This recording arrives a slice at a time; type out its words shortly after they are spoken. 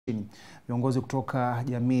Viongozi kutoka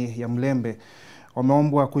jamii ya Mulembe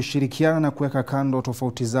wameombwa kushirikiana na kuweka kando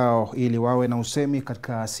tofauti zao ili wawe na usemi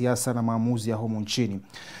katika siasa na maamuzi ya humu nchini.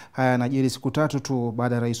 Haya yanajiri siku tatu tu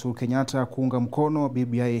baada ya Rais Uhuru Kenyatta kuunga mkono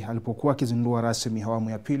BBI alipokuwa akizindua rasmi awamu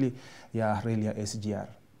ya pili ya reli ya SGR.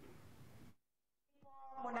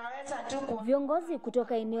 Viongozi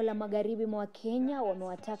kutoka eneo la magharibi mwa Kenya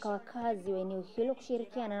wamewataka wakazi wa eneo hilo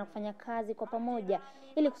kushirikiana na kufanya kazi kwa pamoja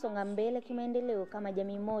ili kusonga mbele kimaendeleo kama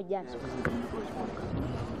jamii moja.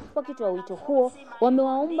 Wakitoa wito huo,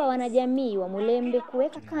 wamewaomba wanajamii wa Mulembe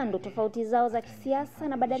kuweka kando tofauti zao za kisiasa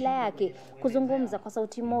na badala yake kuzungumza kwa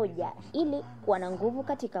sauti moja ili kuwa na nguvu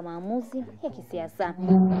katika maamuzi ya kisiasa.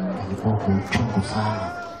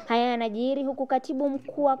 Haya yanajiri huku katibu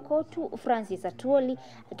mkuu wa KUTV Francis Atwoli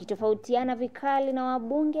akitofautiana vikali na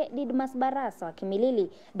wabunge Didmas Barasa wa Kimilili,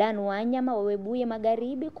 Dan Wanyama wa Webuye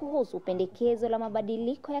Magharibi kuhusu pendekezo la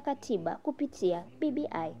mabadiliko ya katiba kupitia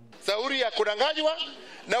BBI. Sauri ya kudanganywa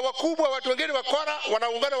na wakubwa, watu wengine wakora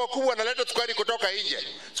wanaungana, wakubwa wanaleta sukari kutoka nje.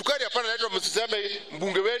 Sukari hapana inaletwa, msiseme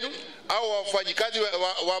mbunge wenu au wafanyikazi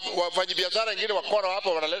wafanyabiashara wengine wakora hapa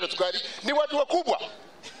wanaleta sukari, ni watu wakubwa.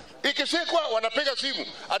 Ikisekwa wanapiga simu,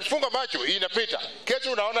 atifunga macho inapita.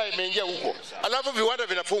 Kesho unaona imeingia huko. Alafu viwanda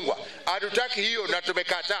vinafungwa. Hatutaki hiyo na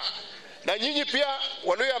tumekataa. Na nyinyi pia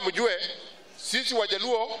Waluya mjue sisi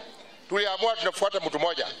Wajaluo tuliamua tunafuata mtu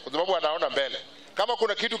mmoja kwa sababu anaona mbele. Kama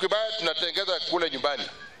kuna kitu kibaya tunatengeza kule nyumbani.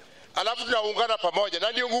 Alafu tunaungana pamoja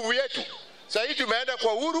na ndio nguvu yetu. Sasa hivi tumeenda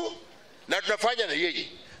kwa uhuru na tunafanya na yeye.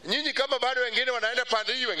 Nyinyi kama bado wengine wanaenda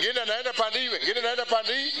pande hii, wengine wanaenda pande hii, wengine wanaenda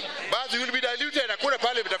pande hii, basi will be diluted na kuna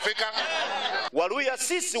pale mtafika. Waluya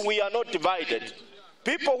sisi we are not divided.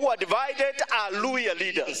 People who are divided are Luya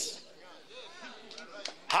leaders.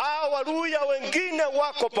 Hawa Waluya wengine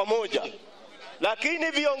wako pamoja.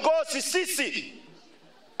 Lakini viongozi sisi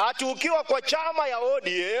ati ukiwa kwa chama ya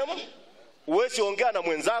ODM uwezi ongea na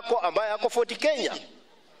mwenzako ambaye ako Fort Kenya.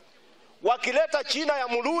 Wakileta China ya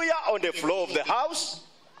Muluya on the floor of the house,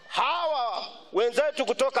 hawa wenzetu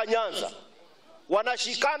kutoka Nyanza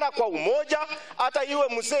wanashikana kwa umoja, hata iwe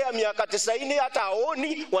mzee ya miaka 90 hata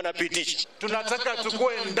aoni wanapitisha. Tunataka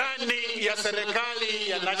tukue ndani ya serikali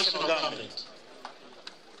ya national government.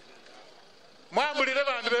 Mwambulire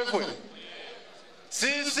bandu befwe.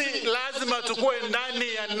 Sisi lazima tukue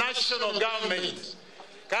ndani ya national government.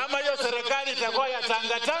 Kama hiyo serikali itakuwa ya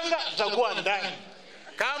tangatanga, tutakuwa ndani.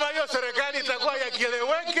 Kama hiyo serikali itakuwa ya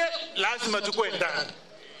kileweke, lazima tukue ndani.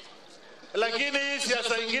 Lakini hii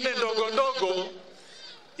siasa ingine ndogo ndogo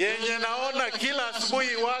yenye naona kila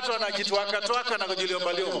asubuhi watu wanajitwaka na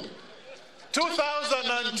kujiliomba-liomba.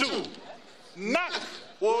 2002 NAC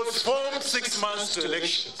was formed 6 months to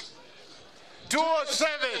elections. 2007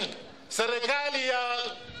 serikali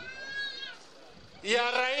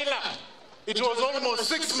ya Raila, it was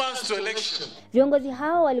almost 6 months to election. Viongozi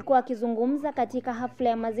hao walikuwa wakizungumza katika hafla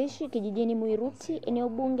ya mazishi kijijini Muiruti, eneo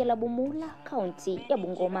bunge la Bumula, kaunti ya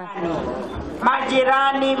Bungoma.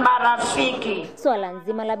 Majirani, marafiki. Swala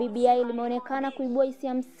nzima la BBI limeonekana kuibua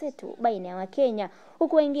hisia mseto baina ya Wakenya,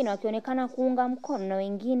 huku wengine wakionekana kuunga mkono na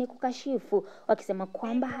wengine kukashifu, wakisema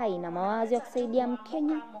kwamba haina mawazo ya kusaidia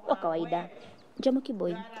Mkenya wa kawaida. Jamii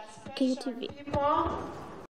Boy, KUTV.